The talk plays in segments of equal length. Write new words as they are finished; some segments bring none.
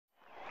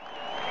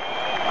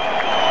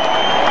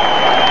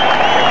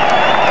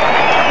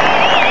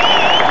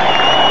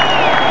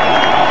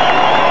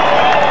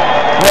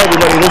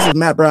is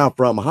Matt Brown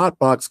from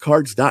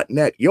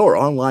HotBoxCards.net, your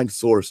online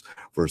source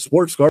for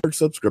sports card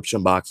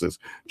subscription boxes.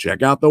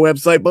 Check out the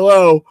website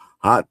below,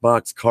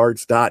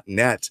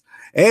 HotBoxCards.net.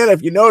 And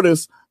if you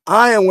notice,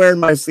 I am wearing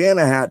my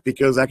Santa hat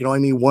because that can only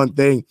mean one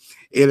thing.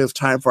 It is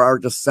time for our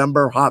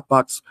December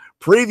Hotbox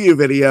preview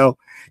video,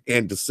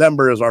 and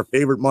December is our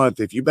favorite month.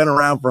 If you've been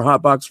around for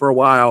Hotbox for a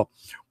while,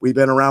 we've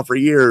been around for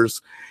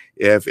years,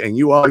 and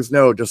you always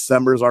know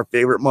December is our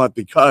favorite month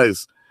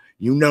because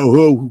you know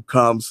who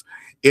comes.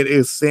 It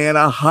is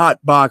Santa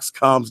Hotbox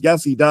comes.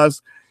 Yes, he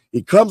does.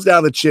 He comes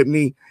down the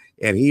chimney,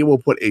 and he will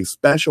put a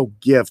special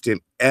gift in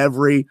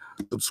every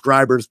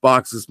subscriber's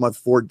box this month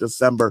for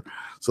December.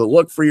 So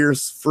look for your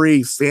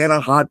free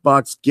Santa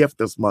Hotbox gift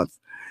this month.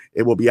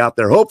 It will be out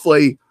there.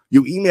 Hopefully,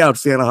 you emailed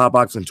Santa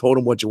Hotbox and told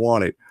him what you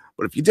wanted.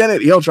 But if you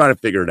didn't, he'll try to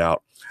figure it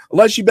out.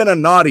 Unless you've been a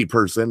naughty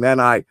person, then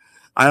I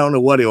don't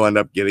know what he'll end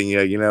up getting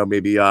you. You know,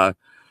 maybe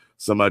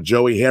some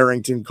Joey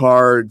Harrington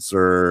cards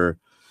or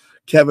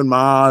Kevin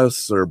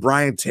Moss or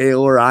Brian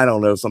Taylor. I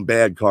don't know, some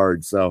bad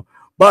cards. So,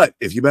 but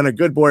if you've been a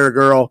good boy or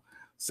girl,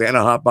 Santa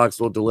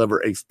Hotbox will deliver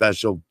a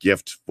special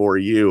gift for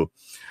you.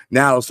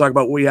 Now, let's talk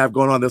about what we have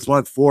going on this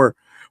month for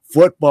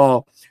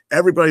football.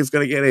 Everybody's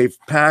going to get a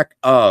pack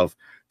of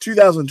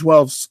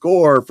 2012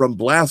 Score from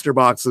Blaster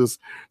Boxes,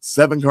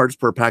 7 cards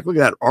per pack. Look at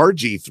that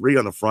RG3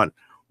 on the front,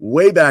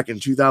 way back in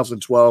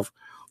 2012.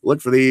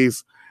 Look for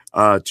these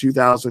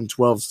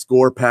 2012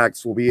 Score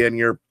packs will be in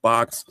your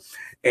box,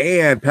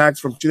 and packs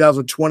from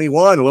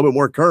 2021, a little bit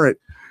more current.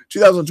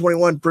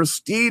 2021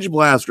 Prestige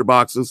Blaster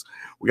boxes.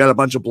 We got a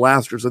bunch of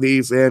blasters of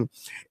these in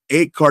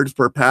 8 cards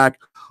per pack.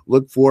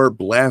 Look for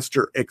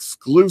Blaster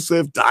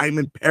exclusive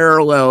Diamond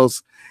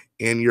Parallels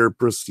in your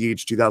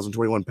Prestige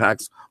 2021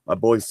 packs. My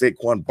boy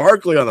Saquon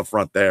Barkley on the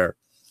front there.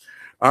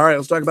 All right,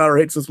 let's talk about our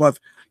hits this month.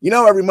 You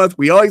know, every month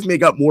we always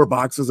make up more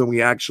boxes than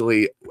we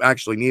actually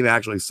need to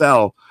actually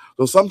sell.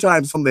 So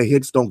sometimes some of the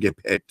hits don't get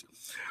picked.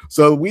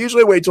 So we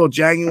usually wait till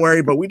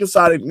January, but we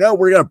decided, no,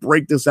 we're going to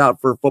break this out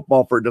for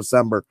football for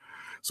December.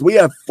 So we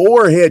have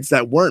 4 hits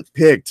that weren't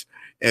picked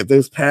at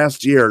this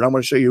past year, and I'm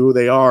going to show you who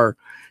they are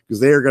because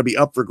they are going to be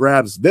up for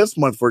grabs this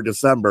month for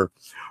December.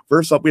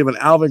 First up, we have an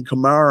Alvin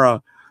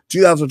Kamara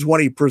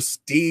 2020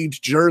 Prestige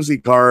jersey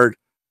card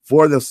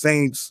for the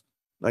Saints.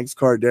 Nice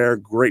card there.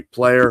 Great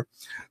player.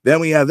 Then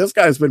we have this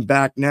guy's been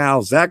back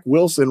now. Zach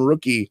Wilson,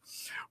 rookie.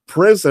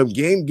 Prism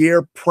Game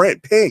Gear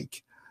print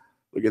pink.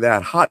 Look at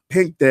that. Hot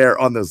pink there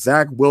on the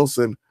Zach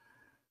Wilson.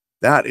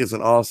 That is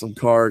an awesome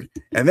card.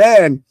 And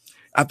then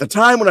at the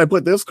time when I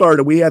put this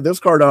card, we had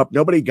this card up,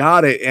 nobody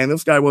got it, and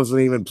this guy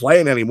wasn't even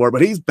playing anymore,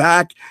 but he's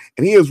back,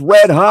 and he is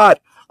red hot.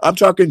 I'm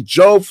talking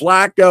Joe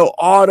Flacco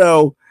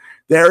auto.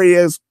 There he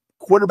is,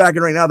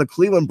 quarterbacking right now the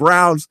Cleveland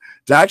Browns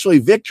to actually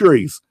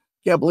victories.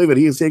 Can't believe it.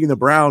 He is taking the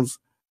Browns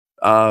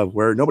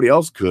where nobody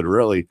else could,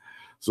 really.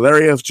 So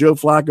there he is, Joe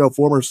Flacco,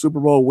 former Super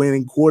Bowl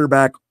winning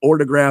quarterback,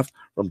 autographed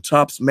from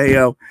Topps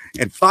Mayo.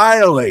 And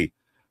finally,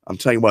 I'm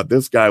telling you what,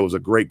 this guy was a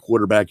great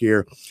quarterback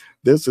here.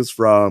 This is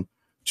from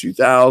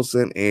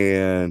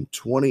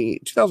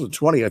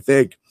 2020, I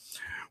think.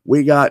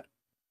 We got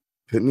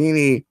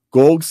Panini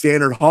Gold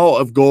Standard Hall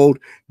of Gold,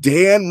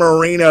 Dan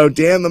Marino,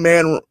 Dan the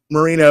Man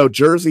Marino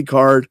jersey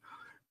card.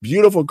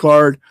 Beautiful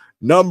card,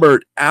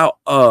 numbered out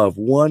of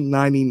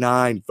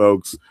 199,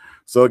 folks.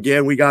 So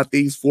again, we got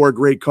these 4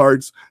 great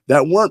cards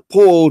that weren't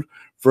pulled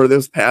for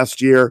this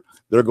past year.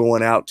 They're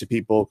going out to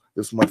people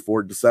this month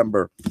for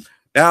December.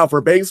 Now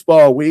for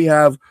baseball, we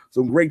have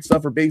some great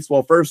stuff for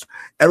baseball. First,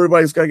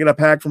 everybody's going to get a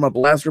pack from a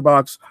blaster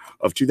box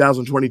of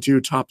 2022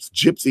 Topps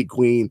Gypsy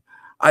Queen.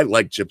 I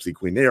like Gypsy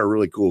Queen. They are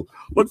really cool.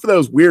 Look for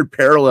those weird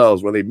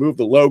parallels where they move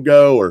the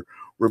logo or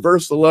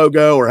reverse the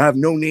logo or have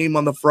no name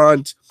on the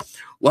front. A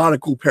lot of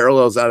cool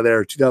parallels out of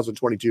there.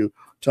 2022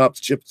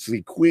 Topps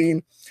Gypsy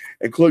Queen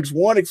includes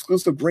 1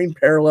 exclusive green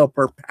parallel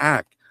per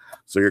pack.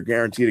 So you're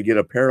guaranteed to get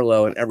a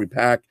parallel in every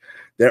pack.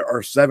 There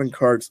are 7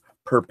 cards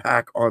per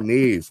pack on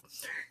these.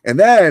 And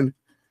then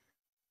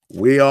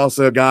we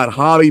also got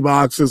hobby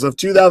boxes of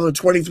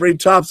 2023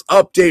 Topps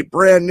Update,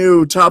 brand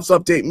new Topps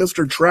Update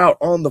Mr. Trout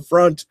on the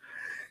front.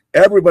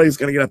 Everybody's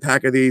going to get a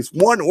pack of these.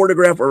 1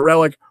 autograph or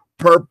relic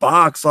per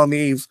box on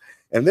these.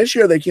 And this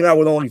year they came out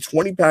with only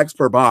 20 packs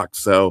per box.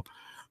 So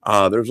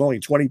there's only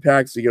 20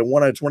 packs. So you get a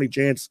 1 out of 20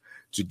 chance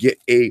to get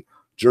a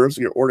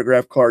jersey or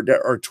autograph card.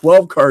 There are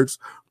 12 cards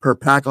per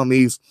pack on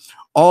these.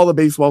 All the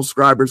baseball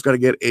subscribers got to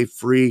get a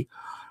free,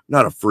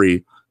 not a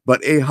free,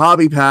 but a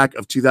hobby pack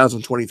of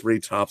 2023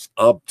 Topps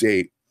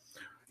Update.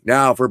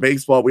 Now for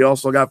baseball, we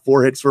also got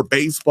 4 hits for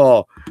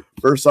baseball.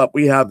 First up,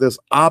 we have this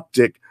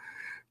Optic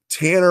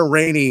Tanner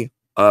Rainey.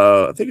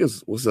 I think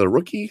was it a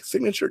rookie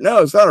signature?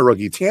 No, it's not a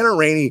rookie. Tanner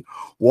Rainey,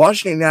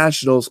 Washington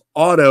Nationals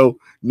auto,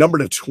 number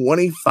to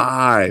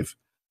 25.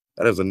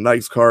 That is a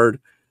nice card.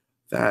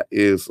 That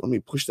is, let me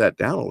push that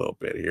down a little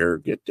bit here.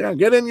 Get down,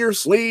 get in your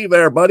sleeve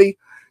there, buddy.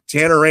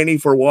 Tanner Rainey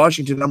for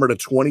Washington, number to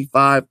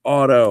 25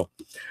 auto.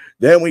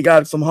 Then we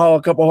got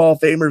a couple Hall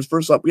of Famers.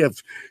 First up, we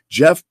have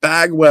Jeff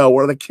Bagwell,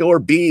 one of the Killer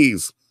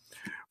Bees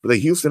for the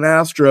Houston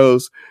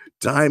Astros.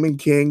 Diamond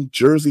King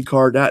jersey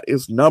card that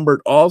is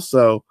numbered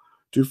also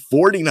to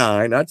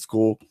 49. That's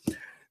cool.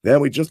 Then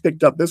we just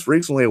picked up this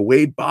recently, a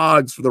Wade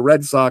Boggs for the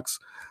Red Sox.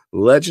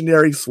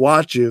 Legendary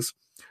swatches.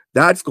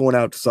 That's going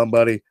out to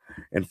somebody.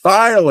 And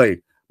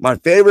finally, my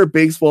favorite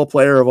baseball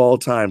player of all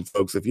time,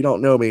 folks. If you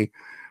don't know me,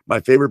 my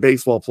favorite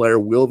baseball player,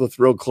 Will the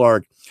Thrill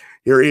Clark.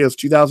 Here he is,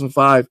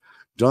 2005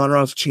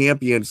 Donruss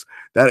Champions.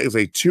 That is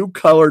a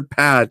 2-colored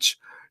patch,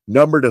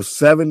 numbered to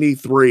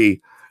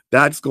 73.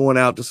 That's going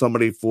out to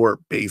somebody for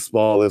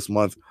baseball this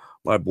month.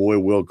 My boy,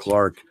 Will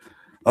Clark.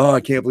 Oh,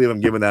 I can't believe I'm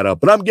giving that up,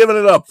 but I'm giving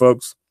it up,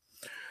 folks.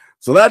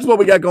 So that's what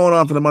we got going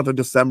on for the month of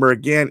December.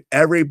 Again,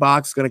 every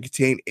box is going to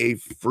contain a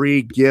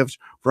free gift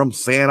from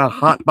Santa,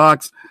 hot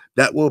box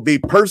that will be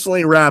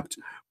personally wrapped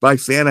by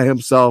Santa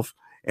himself.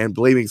 And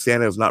believe me,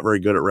 Santa is not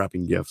very good at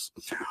wrapping gifts.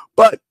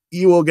 But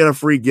you will get a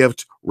free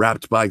gift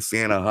wrapped by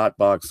Santa, hot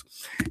box.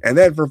 And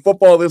then for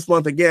football this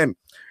month, again,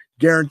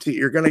 guarantee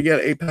you're going to get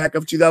a pack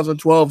of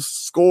 2012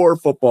 Score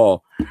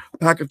football, a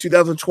pack of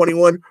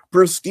 2021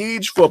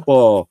 Prestige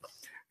football.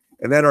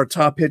 And then our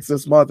top hits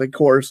this month, of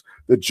course,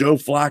 the Joe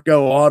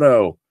Flacco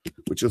auto,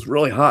 which is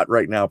really hot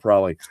right now,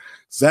 probably.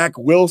 Zach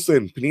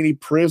Wilson, Panini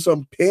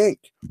Prism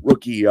Pink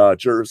rookie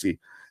jersey.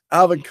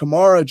 Alvin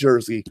Kamara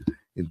jersey.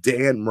 And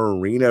Dan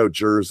Marino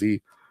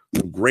jersey.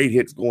 Some great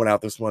hits going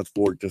out this month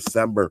for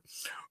December.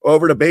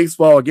 Over to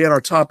baseball. Again, our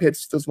top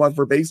hits this month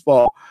for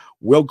baseball.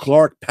 Will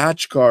Clark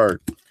patch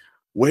card.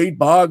 Wade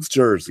Boggs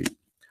jersey.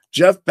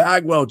 Jeff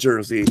Bagwell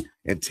jersey.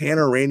 And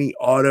Tanner Rainey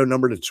auto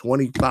number to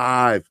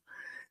 25.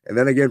 And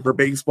then again, for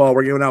baseball,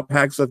 we're giving out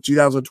packs of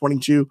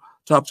 2022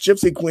 Topps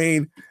Gypsy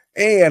Queen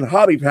and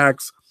hobby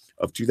packs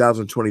of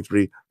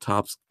 2023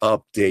 Topps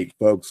Update,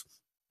 folks.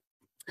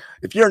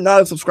 If you're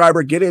not a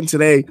subscriber, get in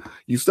today.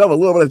 You still have a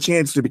little bit of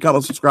chance to become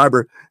a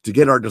subscriber to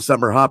get our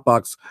December Hot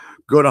Box.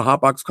 Go to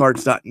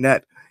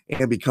hotboxcards.net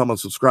and become a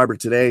subscriber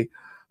today.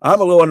 I'm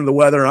a little under the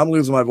weather. I'm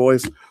losing my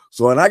voice.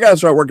 So, and I got to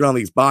start working on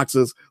these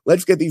boxes.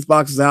 Let's get these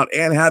boxes out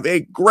and have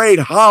a great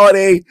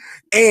holiday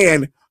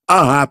and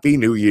a happy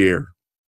new year.